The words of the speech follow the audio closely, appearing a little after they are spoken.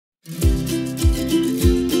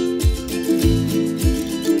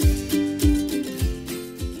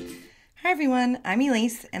everyone, I'm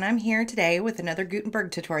Elise and I'm here today with another Gutenberg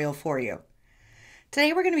tutorial for you.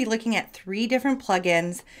 Today we're going to be looking at 3 different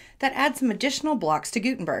plugins that add some additional blocks to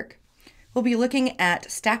Gutenberg. We'll be looking at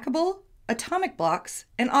Stackable, Atomic Blocks,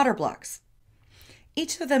 and Otter Blocks.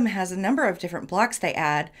 Each of them has a number of different blocks they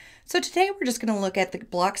add, so today we're just going to look at the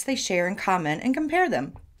blocks they share in common and compare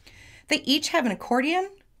them. They each have an accordion,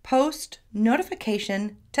 post,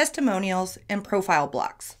 notification, testimonials, and profile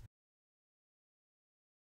blocks.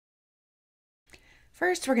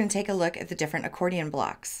 First, we're going to take a look at the different accordion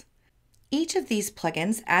blocks. Each of these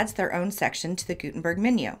plugins adds their own section to the Gutenberg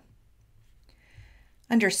menu.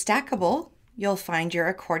 Under Stackable, you'll find your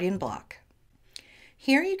accordion block.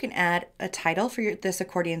 Here you can add a title for this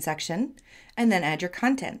accordion section and then add your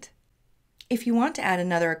content. If you want to add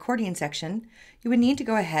another accordion section, you would need to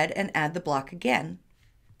go ahead and add the block again.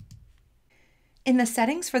 In the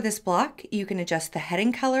settings for this block, you can adjust the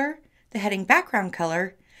heading color, the heading background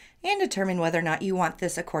color, and determine whether or not you want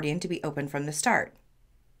this accordion to be open from the start.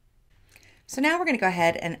 So now we're going to go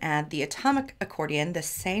ahead and add the atomic accordion the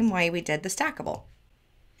same way we did the stackable.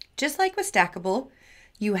 Just like with stackable,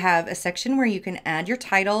 you have a section where you can add your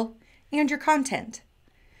title and your content.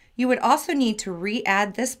 You would also need to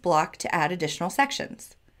re-add this block to add additional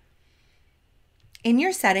sections. In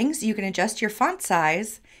your settings, you can adjust your font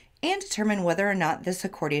size and determine whether or not this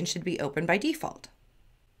accordion should be open by default.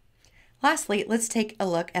 Lastly, let's take a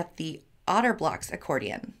look at the Otter Blocks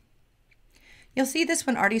accordion. You'll see this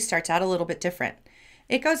one already starts out a little bit different.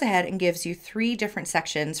 It goes ahead and gives you 3 different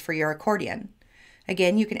sections for your accordion.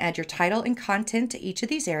 Again, you can add your title and content to each of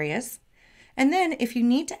these areas. And then if you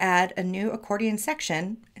need to add a new accordion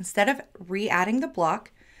section, instead of re-adding the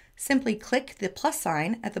block, simply click the plus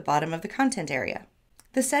sign at the bottom of the content area.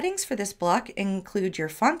 The settings for this block include your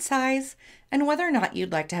font size and whether or not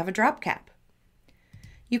you'd like to have a drop cap.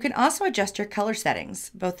 You can also adjust your color settings,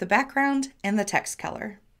 both the background and the text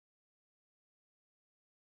color.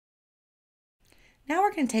 Now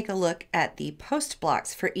we're going to take a look at the post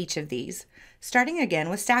blocks for each of these, starting again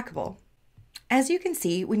with Stackable. As you can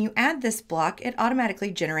see, when you add this block, it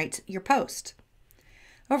automatically generates your post.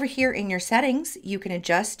 Over here in your settings, you can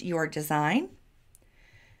adjust your design.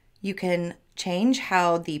 You can change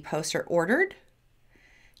how the posts are ordered.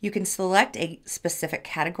 You can select a specific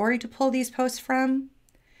category to pull these posts from.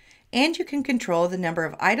 And you can control the number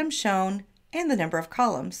of items shown and the number of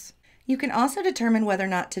columns. You can also determine whether or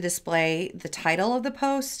not to display the title of the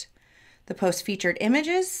post featured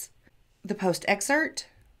images, the post excerpt,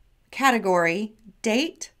 category,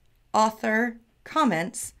 date, author,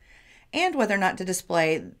 comments, and whether or not to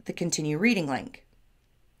display the continue reading link.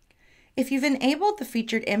 If you've enabled the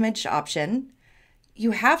featured image option,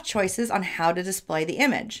 you have choices on how to display the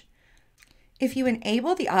image. If you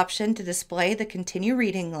enable the option to display the continue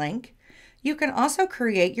reading link, you can also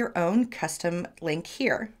create your own custom link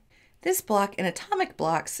here. This block in Atomic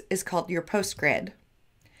Blocks is called your post grid.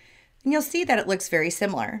 And you'll see that it looks very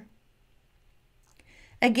similar.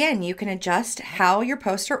 Again, you can adjust how your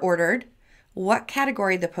posts are ordered, what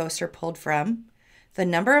category the posts are pulled from, the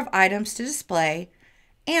number of items to display,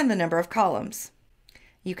 and the number of columns.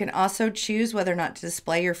 You can also choose whether or not to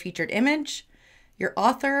display your featured image, your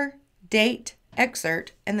author, date,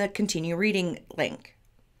 excerpt, and the continue reading link.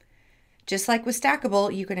 Just like with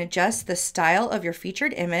Stackable, you can adjust the style of your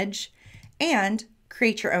featured image and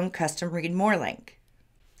create your own custom read more link.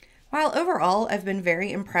 While overall I've been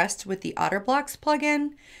very impressed with the Otter Blocks plugin,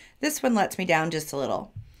 this one lets me down just a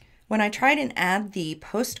little. When I tried and add the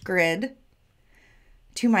post grid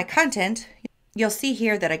to my content, you'll see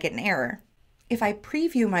here that I get an error. If I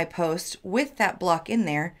preview my post with that block in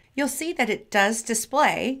there, you'll see that it does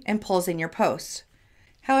display and pulls in your post.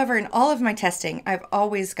 However, in all of my testing, I've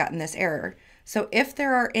always gotten this error. So if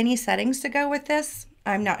there are any settings to go with this,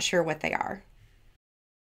 I'm not sure what they are.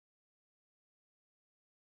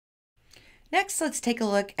 Next, let's take a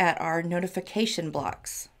look at our notification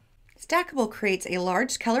blocks. Stackable creates a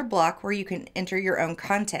large color block where you can enter your own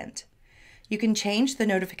content. You can change the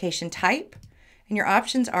notification type, and your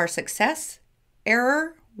options are success,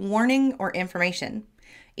 error, warning, or information.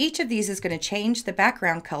 Each of these is going to change the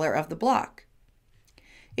background color of the block.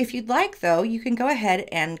 If you'd like, though, you can go ahead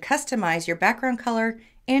and customize your background color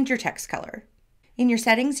and your text color. In your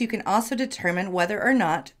settings, you can also determine whether or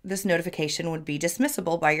not this notification would be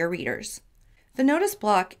dismissible by your readers. The notice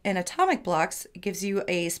block in Atomic Blocks gives you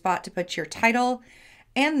a spot to put your title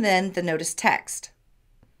and then the notice text.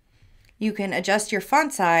 You can adjust your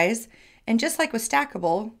font size, and just like with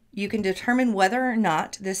Stackable, you can determine whether or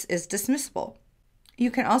not this is dismissible. You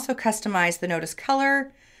can also customize the notice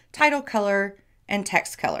color, title color, and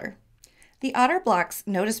text color. The Otter Blocks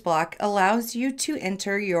notice block allows you to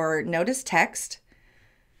enter your notice text,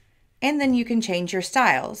 and then you can change your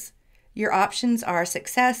styles. Your options are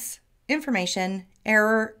success, information,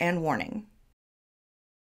 error, and warning.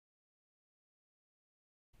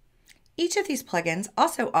 Each of these plugins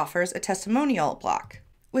also offers a testimonial block.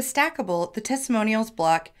 With Stackable, the Testimonials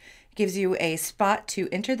block gives you a spot to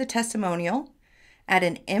enter the testimonial, add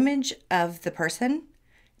an image of the person,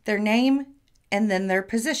 their name, and then their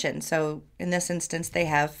position. So in this instance, they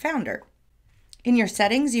have founder. In your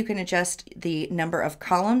settings, you can adjust the number of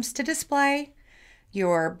columns to display,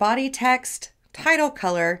 your body text, title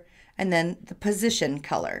color, and then the position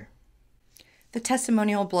color. The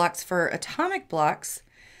testimonial blocks for Atomic Blocks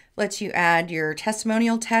lets you add your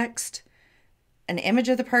testimonial text, an image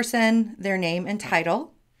of the person, their name, and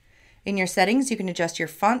title. In your settings, you can adjust your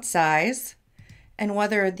font size and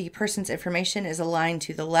whether the person's information is aligned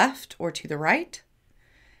to the left or to the right.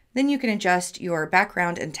 Then you can adjust your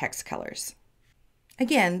background and text colors.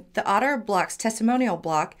 Again, the Otter Blocks testimonial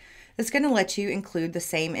block is going to let you include the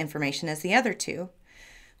same information as the other two.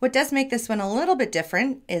 What does make this one a little bit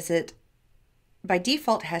different is it by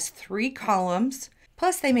default has 3 columns,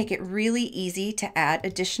 plus they make it really easy to add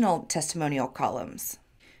additional testimonial columns.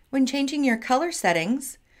 When changing your color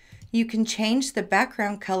settings, you can change the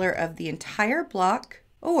background color of the entire block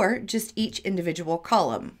or just each individual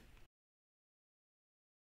column.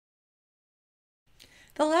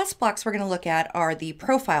 The last blocks we're going to look at are the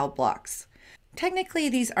profile blocks. Technically,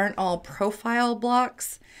 these aren't all profile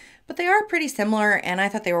blocks, but they are pretty similar, and I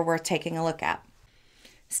thought they were worth taking a look at.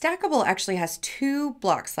 Stackable actually has 2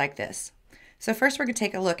 blocks like this. So first we're going to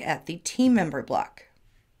take a look at the team member block.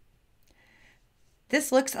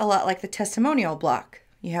 This looks a lot like the testimonial block.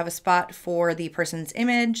 You have a spot for the person's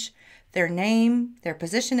image, their name, their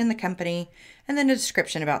position in the company, and then a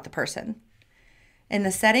description about the person. In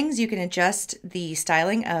the settings, you can adjust the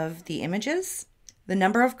styling of the images, the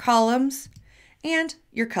number of columns, and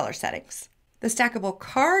your color settings. The stackable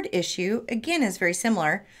card issue, again, is very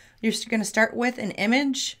similar. You're going to start with an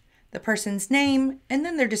image, the person's name, and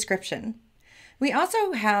then their description. We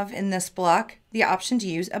also have in this block the option to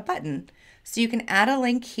use a button. So you can add a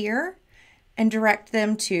link here and direct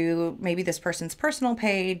them to maybe this person's personal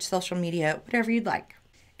page, social media, whatever you'd like.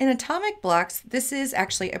 In Atomic Blocks, this is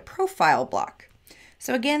actually a profile block.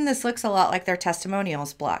 So again, this looks a lot like their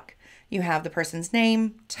testimonials block. You have the person's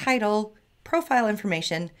name, title, profile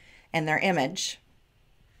information, and their image.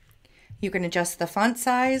 You can adjust the font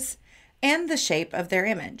size and the shape of their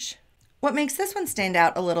image. What makes this one stand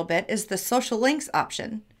out a little bit is the social links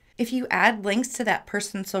option. If you add links to that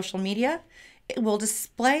person's social media, it will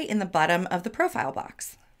display in the bottom of the profile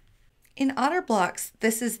box. In Otter Blocks,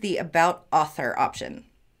 this is the About Author option.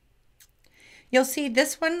 You'll see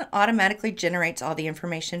this one automatically generates all the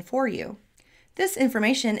information for you. This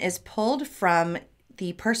information is pulled from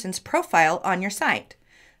the person's profile on your site.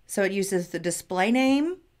 So it uses the display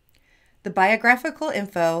name, the biographical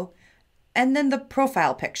info, and then the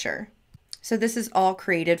profile picture. So this is all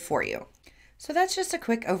created for you. So that's just a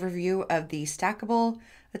quick overview of the Stackable,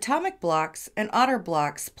 Atomic Blocks, and Otter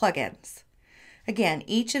Blocks plugins. Again,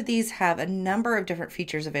 each of these have a number of different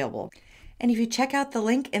features available. And if you check out the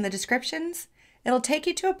link in the descriptions, it'll take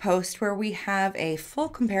you to a post where we have a full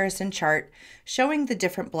comparison chart showing the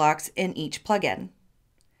different blocks in each plugin.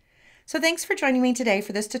 So thanks for joining me today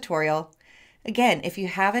for this tutorial. Again, if you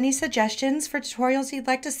have any suggestions for tutorials you'd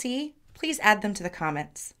like to see, please add them to the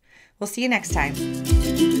comments. We'll see you next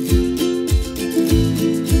time.